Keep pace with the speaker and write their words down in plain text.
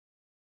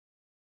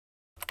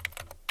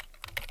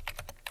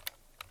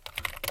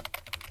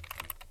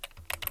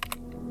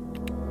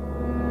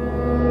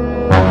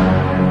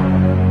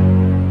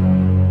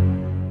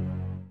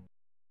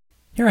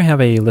Here I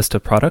have a list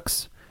of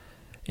products,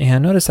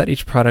 and notice that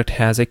each product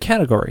has a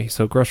category,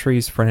 so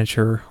groceries,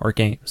 furniture, or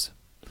games.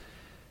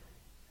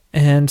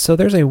 And so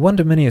there's a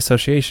one-to-many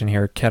association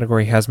here.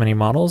 Category has many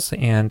models,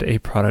 and a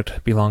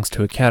product belongs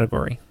to a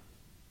category.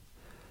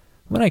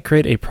 When I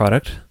create a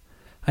product,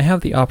 I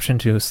have the option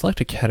to select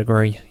a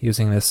category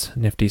using this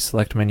nifty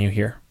select menu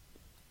here.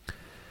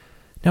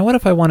 Now what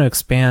if I want to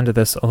expand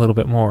this a little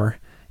bit more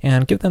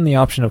and give them the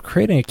option of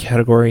creating a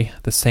category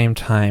at the same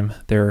time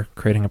they're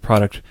creating a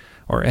product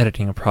or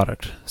editing a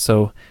product?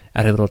 So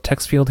add a little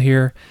text field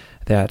here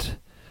that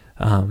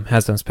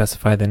has them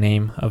specify the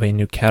name of a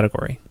new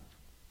category.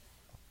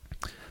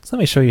 So let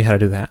me show you how to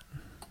do that.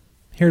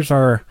 Here's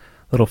our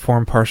little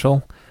form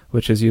partial,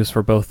 which is used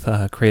for both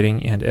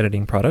creating and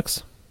editing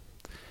products.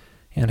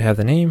 And I have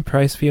the name,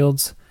 price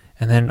fields,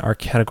 and then our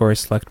category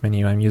select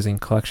menu. I'm using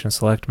collection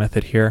select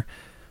method here,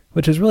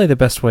 which is really the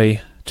best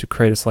way to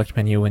create a select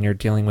menu when you're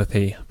dealing with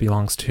a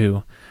belongs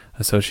to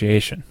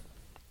association.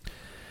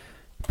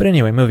 But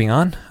anyway, moving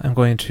on, I'm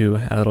going to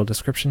add a little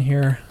description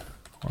here,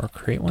 or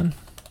create one,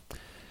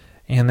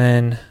 and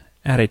then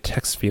add a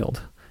text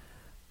field.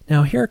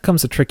 Now here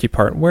comes the tricky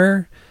part.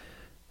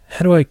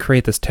 How do I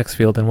create this text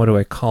field and what do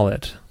I call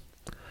it?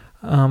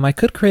 I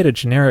could create a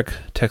generic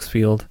text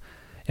field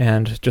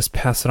and just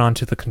pass it on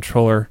to the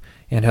controller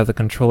and have the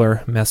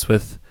controller mess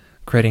with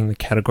creating the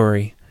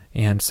category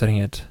and setting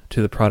it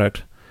to the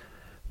product.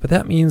 But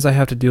that means I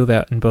have to do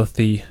that in both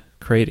the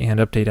create and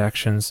update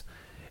actions,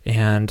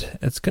 and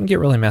it's going to get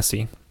really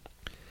messy.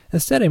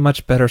 Instead, a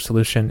much better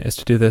solution is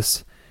to do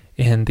this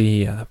in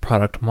the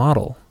product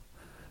model,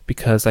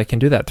 because I can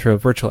do that through a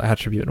virtual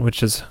attribute,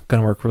 which is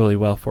going to work really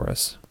well for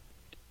us.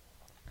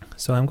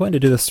 So I'm going to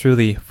do this through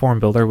the form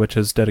builder, which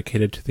is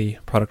dedicated to the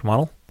product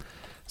model.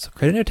 So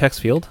create a new text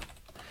field,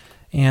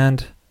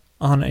 and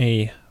on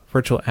a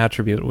virtual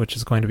attribute, which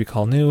is going to be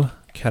called new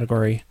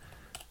category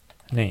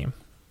name.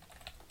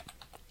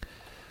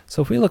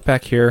 So if we look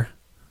back here,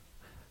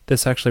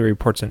 this actually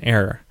reports an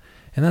error,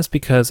 and that's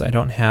because I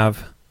don't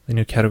have the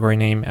new category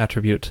name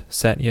attribute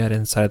set yet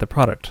inside the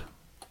product.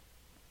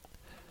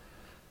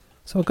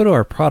 So I'll go to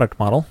our product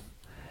model,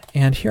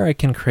 and here I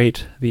can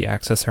create the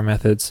accessor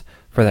methods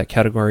for that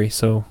category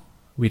so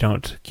we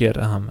don't get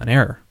an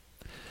error.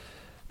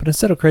 But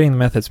instead of creating the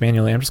methods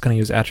manually, I'm just going to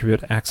use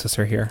attribute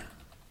accessor here.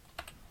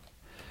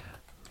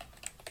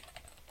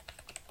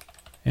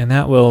 And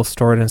that will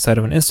store it inside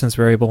of an instance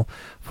variable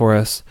for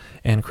us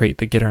and create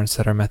the getter and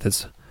setter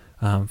methods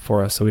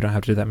for us so we don't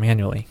have to do that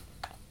manually.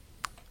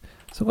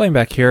 So going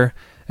back here,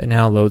 it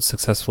now loads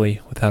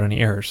successfully without any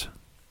errors.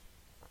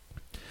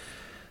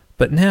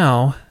 But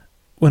now,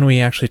 when we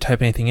actually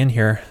type anything in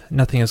here,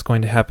 nothing is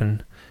going to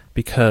happen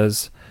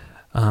because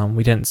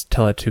we didn't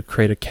tell it to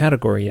create a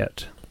category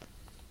yet.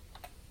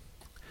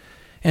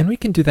 And we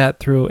can do that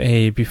through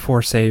a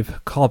before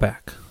save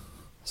callback.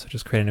 So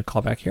just create a new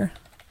callback here.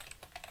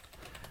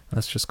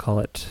 Let's just call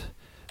it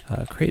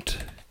create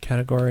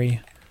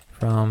category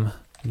from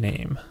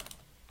name.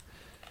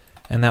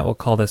 And that will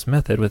call this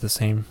method with the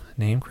same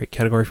name, create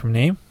category from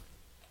name.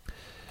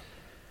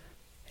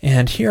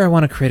 And here I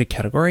want to create a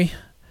category.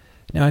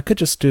 Now I could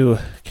just do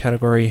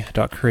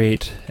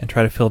category.create and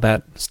try to fill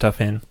that stuff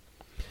in.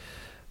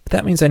 But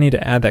that means I need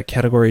to add that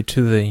category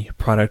to the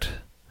product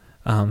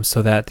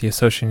so that the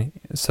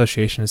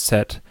association is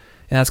set,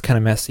 and that's kind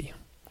of messy.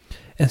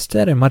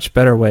 Instead, a much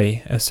better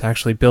way is to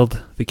actually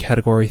build the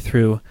category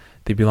through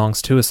the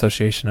belongs to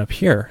association up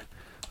here,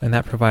 and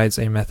that provides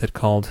a method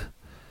called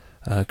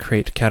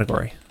create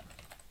category.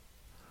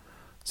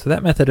 So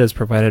that method is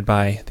provided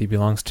by the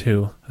belongs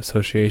to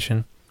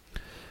association.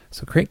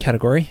 So create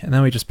category, and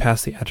then we just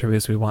pass the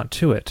attributes we want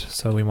to it.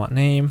 So we want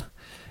name,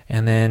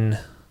 and then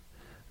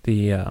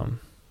the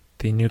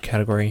new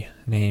category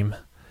name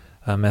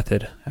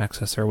method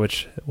accessor,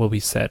 which will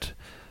be set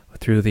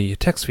through the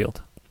text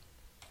field.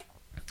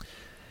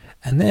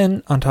 And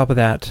then on top of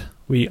that,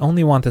 we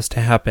only want this to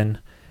happen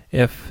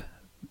if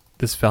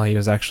this value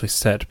is actually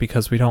set,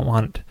 because we don't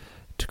want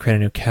to create a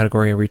new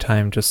category every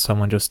time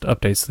someone just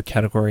updates the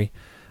category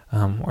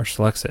or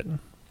selects it.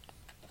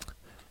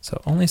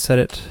 So only set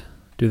it,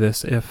 do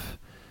this if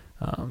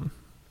the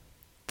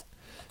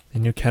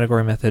new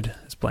category method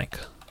is blank.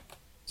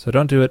 So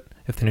don't do it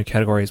if the new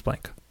category is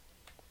blank.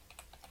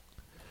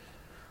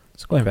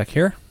 So going back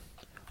here,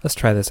 let's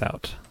try this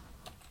out.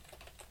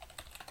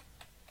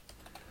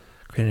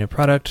 Create a new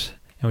product,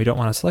 and we don't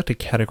want to select a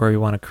category, we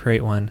want to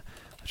create one.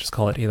 Let's just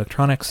call it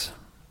electronics.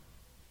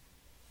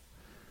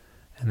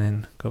 And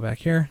then go back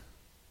here,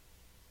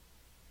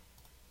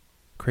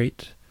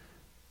 create.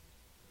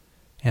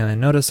 And then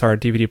notice our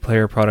DVD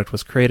player product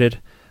was created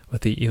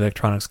with the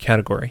electronics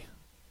category.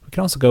 We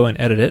can also go and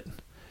edit it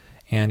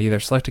and either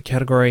select a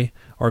category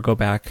or go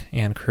back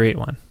and create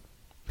one.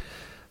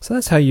 So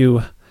that's how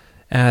you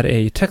add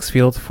a text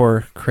field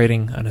for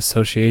creating an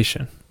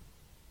association.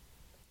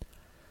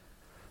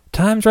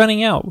 Time's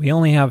running out. We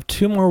only have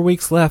 2 more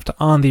weeks left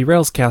on the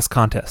Railscast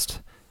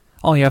contest.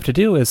 All you have to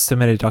do is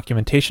submit a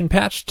documentation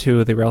patch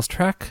to the Rails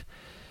track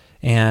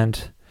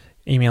and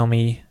email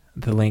me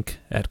the link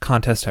at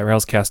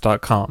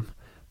contest@railscast.com.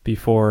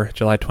 before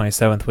July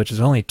 27th, which is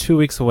only 2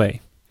 weeks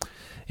away.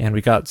 And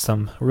we got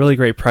some really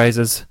great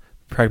prizes: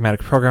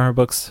 Pragmatic Programmer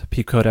books,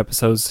 P-Code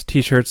episodes,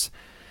 t-shirts,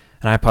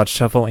 an iPod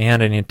Shuffle,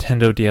 and a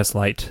Nintendo DS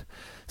Lite.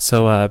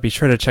 So be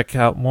sure to check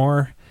out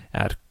more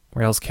at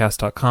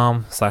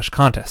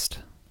railscast.com/contest.